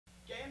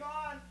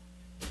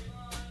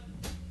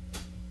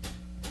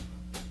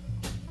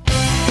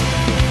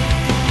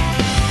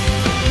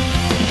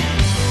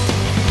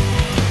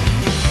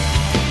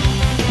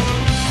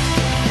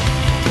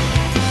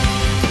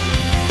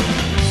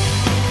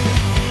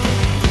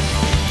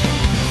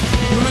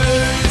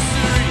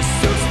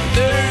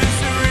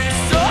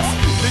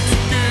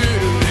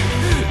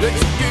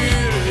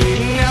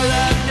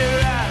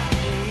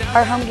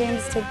Our home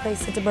games take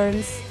place at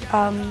DeBurns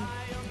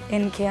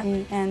in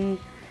Canton, and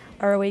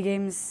our away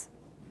games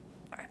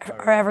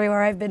are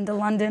everywhere. I've been to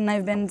London,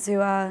 I've been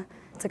to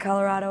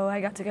Colorado, I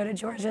got to go to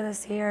Georgia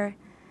this year,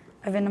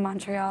 I've been to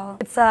Montreal.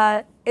 It's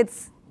a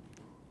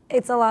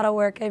lot of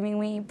work. I mean,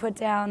 we put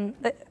down,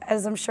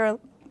 as I'm sure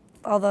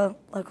all the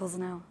locals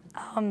know,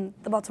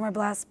 the Baltimore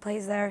Blast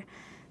plays there,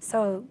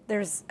 so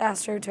there's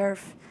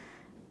AstroTurf,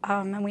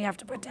 and we have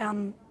to put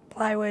down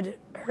plywood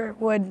or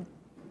wood.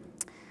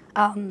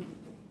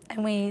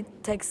 And we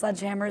take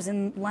sledgehammers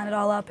and line it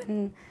all up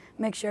and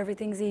make sure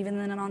everything's even.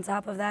 And then on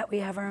top of that, we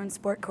have our own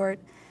sport court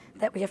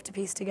that we have to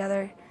piece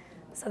together.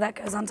 So that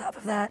goes on top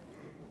of that.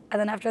 And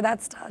then after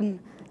that's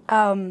done,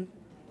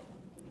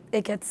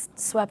 it gets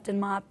swept and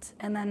mopped.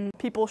 And then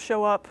people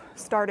show up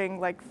starting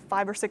like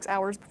 5 or 6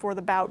 hours before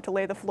the bout to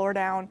lay the floor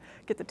down,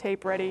 get the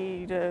tape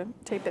ready to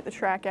tape the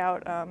track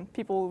out.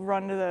 People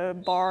run to the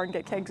bar and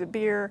get kegs of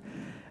beer,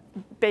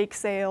 bake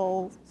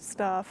sale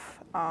stuff.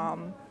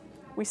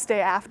 We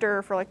stay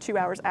after for like 2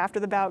 hours after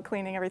the bout,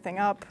 cleaning everything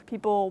up.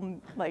 People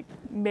like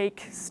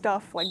make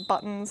stuff like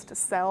buttons to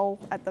sell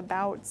at the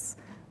bouts.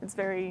 It's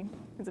very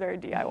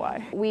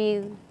DIY.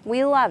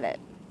 We love it,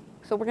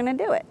 so we're gonna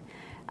do it.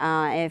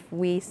 If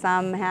we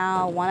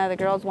somehow, one of the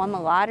girls won the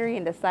lottery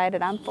and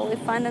decided I'm fully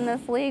funding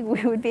this league,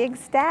 we would be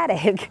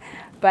ecstatic.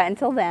 But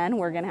until then,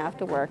 we're gonna have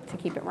to work to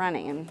keep it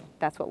running, and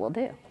that's what we'll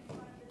do.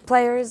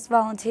 Players,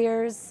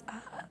 volunteers,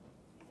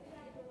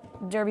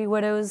 Derby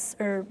widows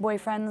or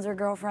boyfriends or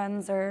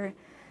girlfriends or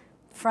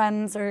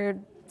friends or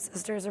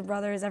sisters or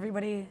brothers,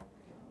 everybody.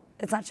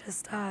 It's not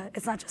just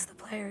the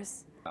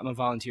players. I'm a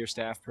volunteer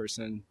staff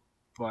person,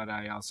 but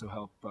I also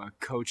help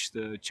coach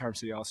the Charm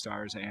City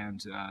All-Stars and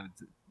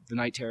the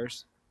Night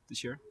Terrors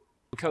this year.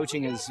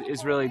 Coaching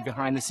is really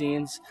behind the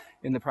scenes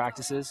in the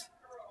practices,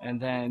 and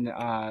then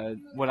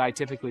what I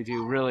typically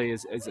do really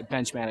is a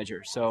bench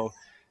manager. So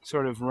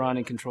sort of run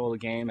and control the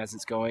game as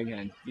it's going,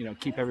 and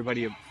keep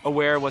everybody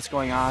aware of what's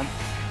going on.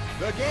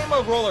 The game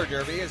of roller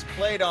derby is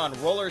played on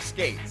roller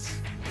skates.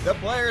 The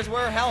players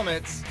wear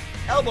helmets,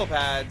 elbow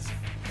pads,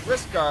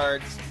 wrist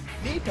guards,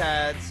 knee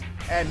pads,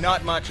 and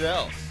not much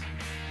else.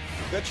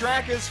 The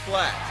track is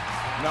flat,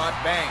 not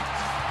banked.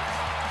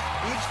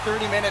 Each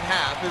 30-minute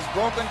half is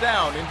broken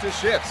down into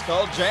shifts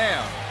called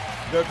jam.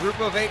 The group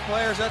of 8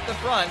 players at the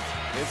front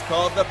is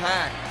called the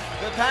pack.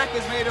 The pack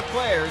is made of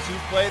players who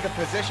play the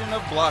position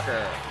of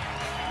blocker.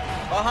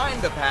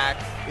 Behind the pack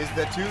is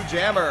the 2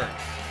 jammers.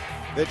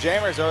 The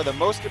jammers are the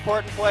most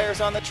important players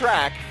on the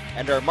track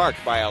and are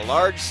marked by a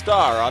large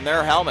star on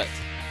their helmet.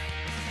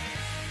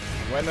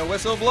 When the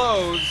whistle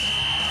blows,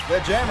 the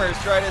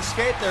jammers try to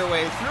skate their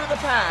way through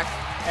the pack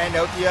and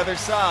out the other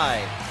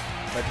side.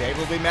 But they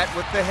will be met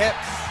with the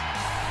hips,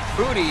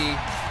 booty,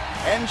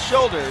 and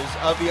shoulders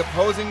of the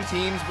opposing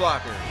team's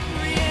blockers.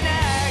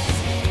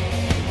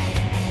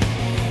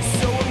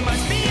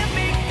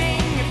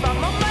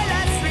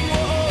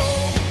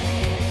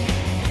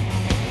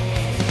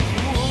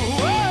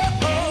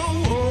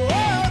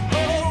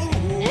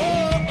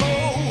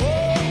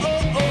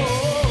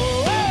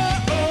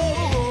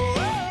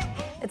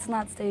 It's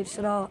not staged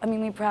at all. I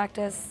mean, we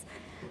practice,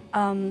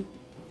 how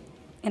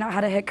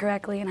to hit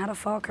correctly and how to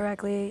fall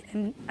correctly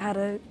and how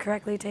to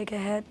correctly take a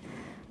hit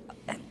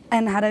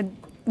and how to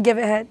give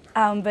a hit.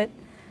 But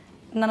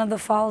none of the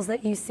falls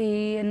that you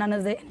see and none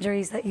of the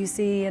injuries that you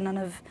see and none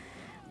of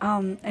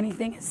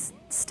anything is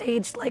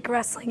staged like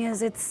wrestling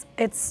is.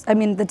 I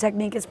mean, the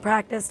technique is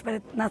practiced,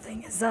 but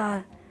nothing's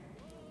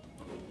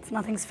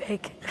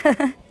fake.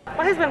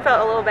 My husband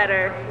felt a little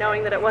better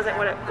knowing that it wasn't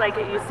like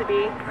it used to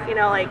be,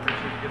 like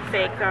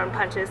fake throwing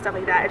punches, stuff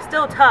like that. It's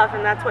still tough,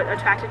 and that's what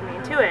attracted me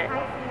to it.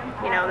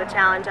 The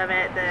challenge of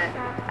it, the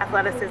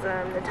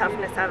athleticism, the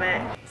toughness of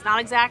it. It's not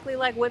exactly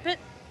like Whip It.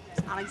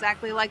 It's not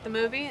exactly like the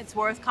movie. It's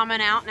worth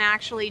coming out and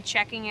actually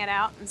checking it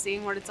out and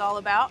seeing what it's all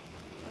about.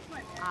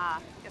 I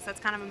guess that's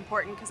kind of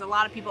important because a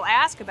lot of people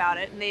ask about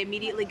it and they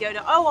immediately go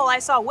to, oh, well, I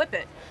saw Whip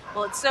It.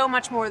 Well, it's so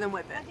much more than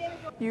Whip It.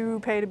 You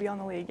pay to be on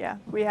the league, yeah.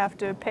 We have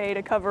to pay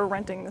to cover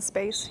renting the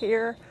space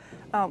here.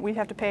 We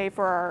have to pay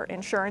for our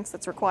insurance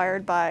that's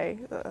required by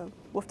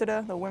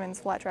WFDA, the Women's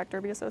Flat Track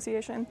Derby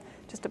Association,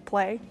 just to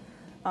play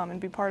and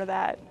be part of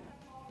that.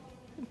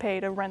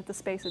 Pay to rent the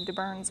space at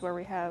DeBurns where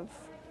we have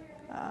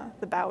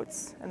the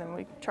bouts, and then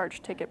we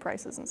charge ticket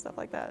prices and stuff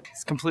like that.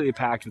 It's completely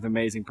packed with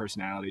amazing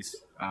personalities.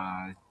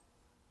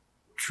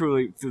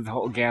 Truly, through the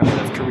whole gamut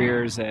of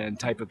careers and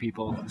type of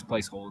people this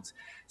place holds.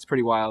 It's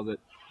pretty wild that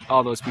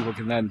all those people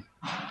can then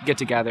get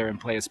together and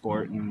play a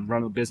sport and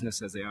run a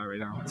business as they are right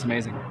now. It's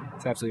amazing.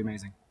 It's absolutely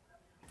amazing.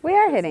 We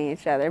are hitting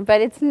each other,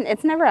 but it's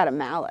never out of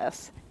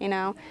malice,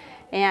 And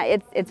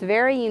it's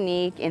very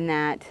unique in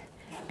that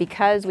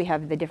because we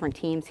have the different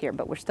teams here,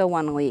 but we're still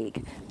one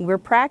league. We're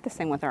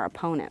practicing with our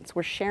opponents.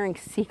 We're sharing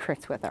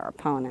secrets with our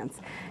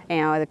opponents.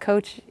 The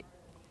coach,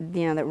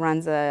 that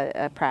runs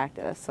a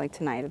practice, like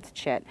tonight it's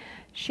Chit,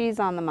 she's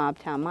on the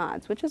Mobtown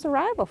Mods, which is a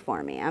rival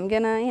for me. I'm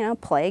gonna,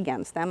 play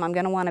against them. I'm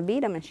gonna want to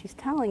beat them, and she's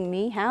telling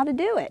me how to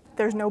do it.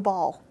 There's no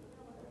ball.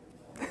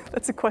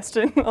 That's a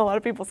question a lot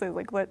of people say,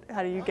 like,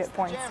 how do you get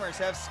points? The Jammers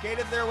have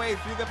skated their way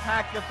through the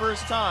pack the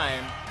first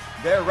time.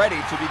 They're ready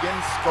to begin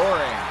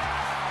scoring.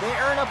 They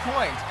earn a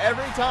point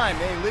every time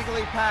they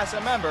legally pass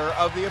a member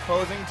of the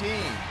opposing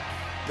team.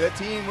 The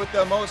team with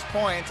the most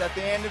points at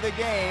the end of the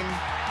game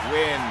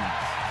win.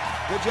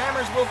 The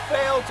Jammers will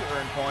fail to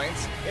earn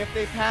points if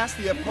they pass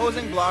the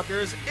opposing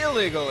blockers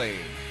illegally.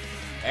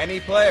 Any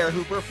player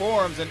who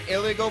performs an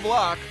illegal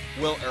block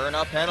will earn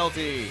a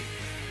penalty.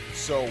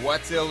 So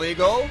what's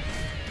illegal?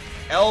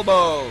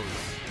 Elbows,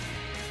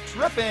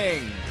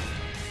 tripping,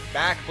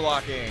 back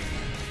blocking,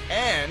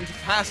 and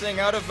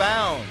passing out of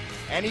bounds.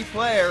 Any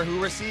player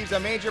who receives a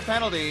major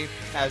penalty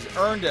has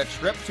earned a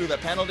trip to the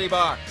penalty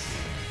box.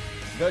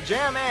 The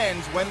jam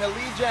ends when the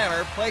lead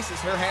jammer places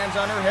her hands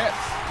on her hips,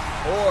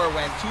 or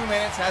when 2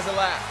 minutes has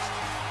elapsed.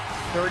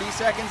 30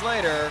 seconds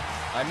later,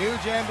 a new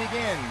jam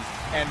begins,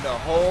 and the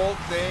whole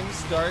thing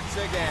starts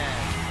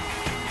again.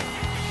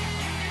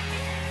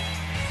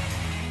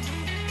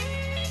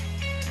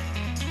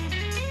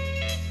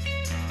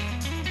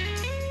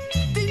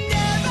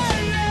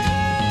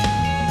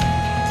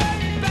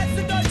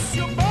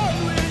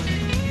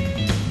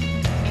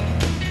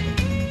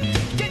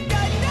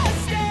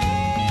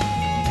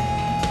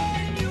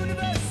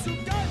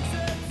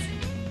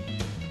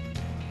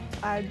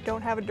 I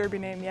don't have a derby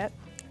name yet.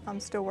 I'm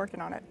still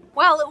working on it.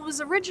 Well, it was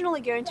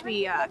originally going to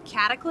be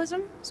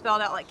Cataclysm,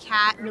 spelled out like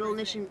cat, middle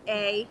initial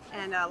A,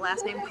 and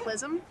last name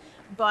Clism,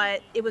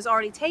 but it was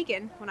already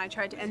taken when I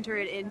tried to enter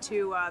it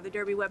into the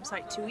derby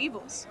website Two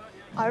Evils.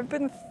 I've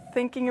been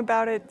thinking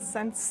about it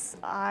since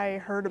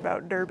I heard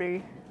about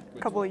derby a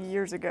couple of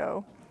years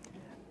ago.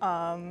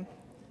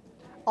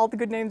 All the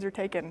good names are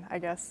taken, I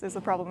guess, is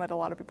the problem that a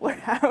lot of people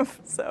have.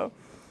 So.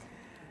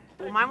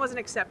 Well, mine wasn't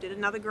accepted.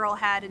 Another girl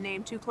had a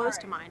name too close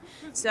to mine.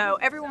 So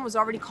everyone was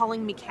already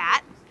calling me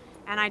Cat,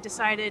 and I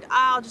decided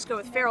I'll just go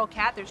with Feral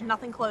Cat. There's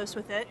nothing close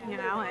with it, you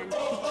know, and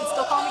people can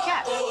still call me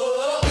Cat.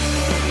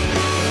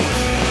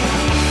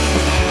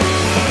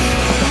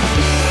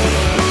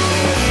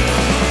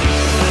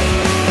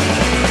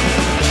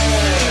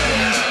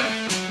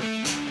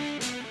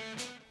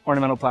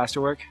 Ornamental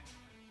plasterwork,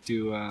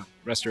 do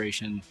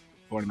restoration,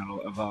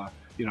 ornamental of,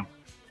 you know,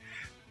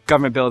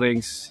 government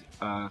buildings,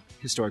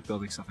 historic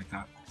buildings, stuff like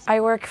that.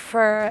 I work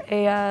for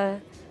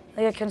a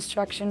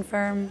construction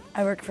firm.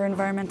 I work for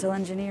environmental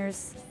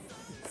engineers,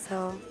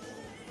 so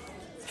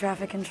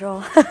traffic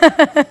control.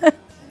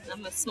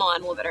 I'm a small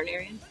animal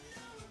veterinarian.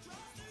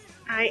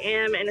 I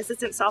am an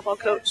assistant softball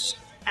coach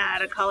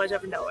at a college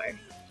up in Delaware.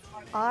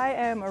 I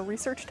am a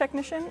research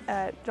technician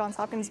at Johns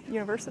Hopkins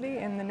University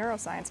in the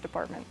neuroscience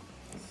department.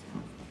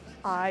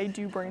 I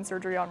do brain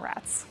surgery on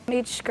rats.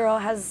 Each girl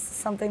has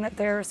something that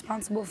they're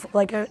responsible for,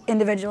 like an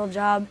individual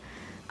job.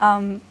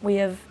 We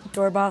have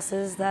door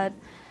bosses that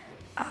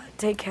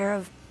take care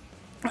of,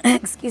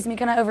 excuse me,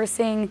 kind of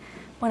overseeing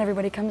when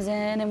everybody comes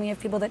in, and we have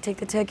people that take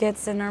the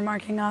tickets and are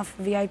marking off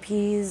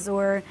VIPs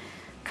or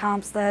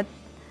comps that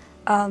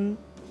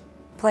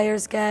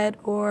players get,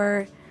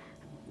 or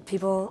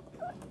people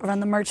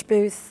run the merch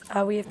booth.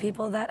 We have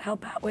people that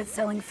help out with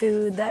selling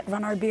food, that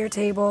run our beer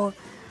table,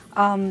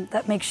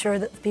 that make sure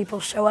that the people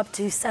show up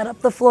to set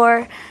up the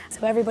floor.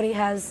 So everybody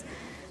has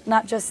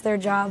not just their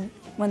job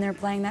when they're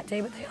playing that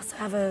day, but they also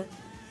have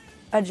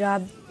a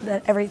job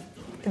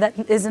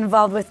that is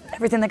involved with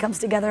everything that comes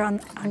together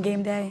on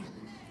game day.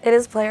 It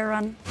is player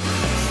run.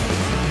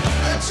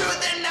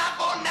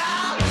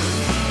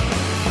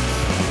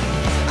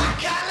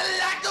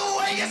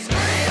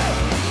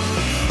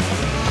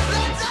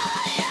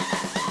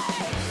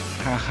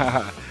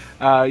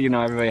 You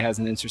know, everybody has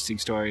an interesting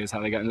story as how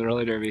they got into the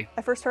roller derby.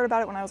 I first heard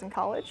about it when I was in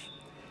college.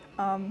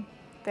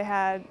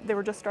 They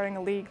were just starting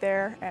a league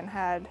there and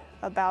had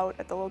a bout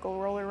at the local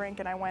roller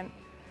rink, and I went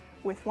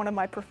with one of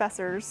my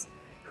professors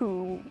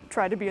who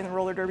tried to be in the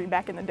roller derby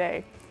back in the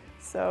day.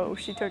 So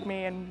she took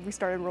me and we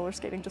started roller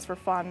skating just for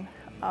fun.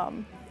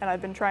 And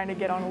I've been trying to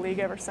get on a league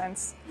ever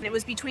since. It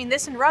was between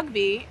this and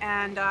rugby,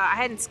 and I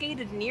hadn't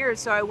skated in years,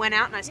 so I went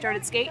out and I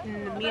started skating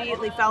and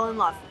immediately fell in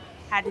love.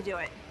 Had to do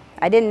it.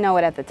 I didn't know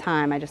it at the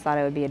time. I just thought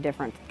it would be a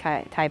different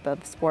type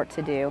of sport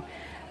to do.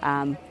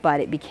 But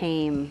it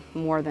became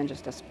more than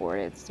just a sport.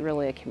 It's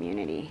really a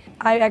community.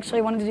 I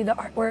actually wanted to do the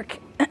artwork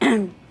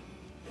and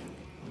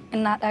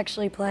not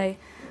actually play.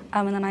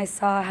 And then I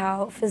saw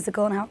how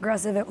physical and how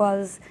aggressive it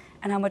was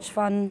and how much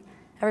fun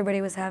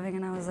everybody was having,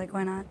 and I was like,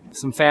 why not?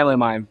 Some family of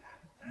mine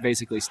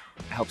basically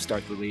helped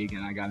start the league,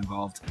 and I got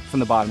involved from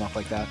the bottom up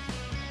like that.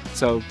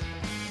 So you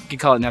could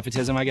call it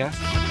nepotism, I guess.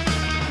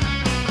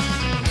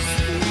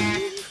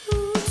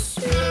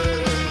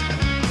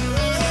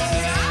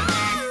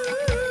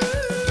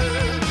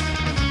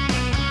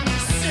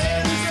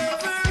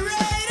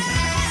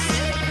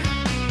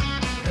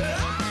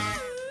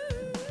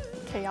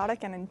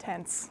 Chaotic and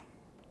intense.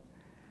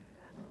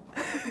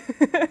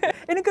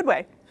 In a good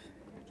way,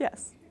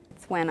 yes.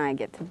 It's when I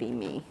get to be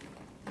me.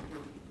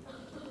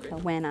 So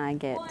when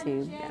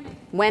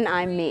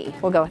I'm me.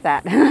 We'll go with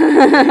that.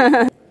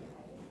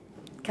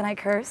 Can I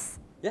curse?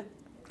 Yeah.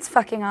 It's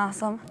fucking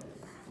awesome.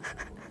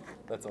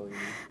 That's all you need.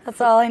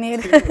 That's all I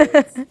need.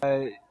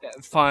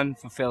 Fun,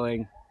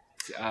 fulfilling,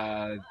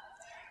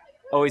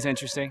 always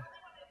interesting,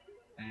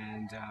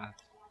 and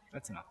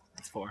that's enough.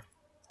 That's 4.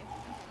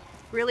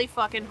 Really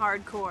fucking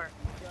hardcore.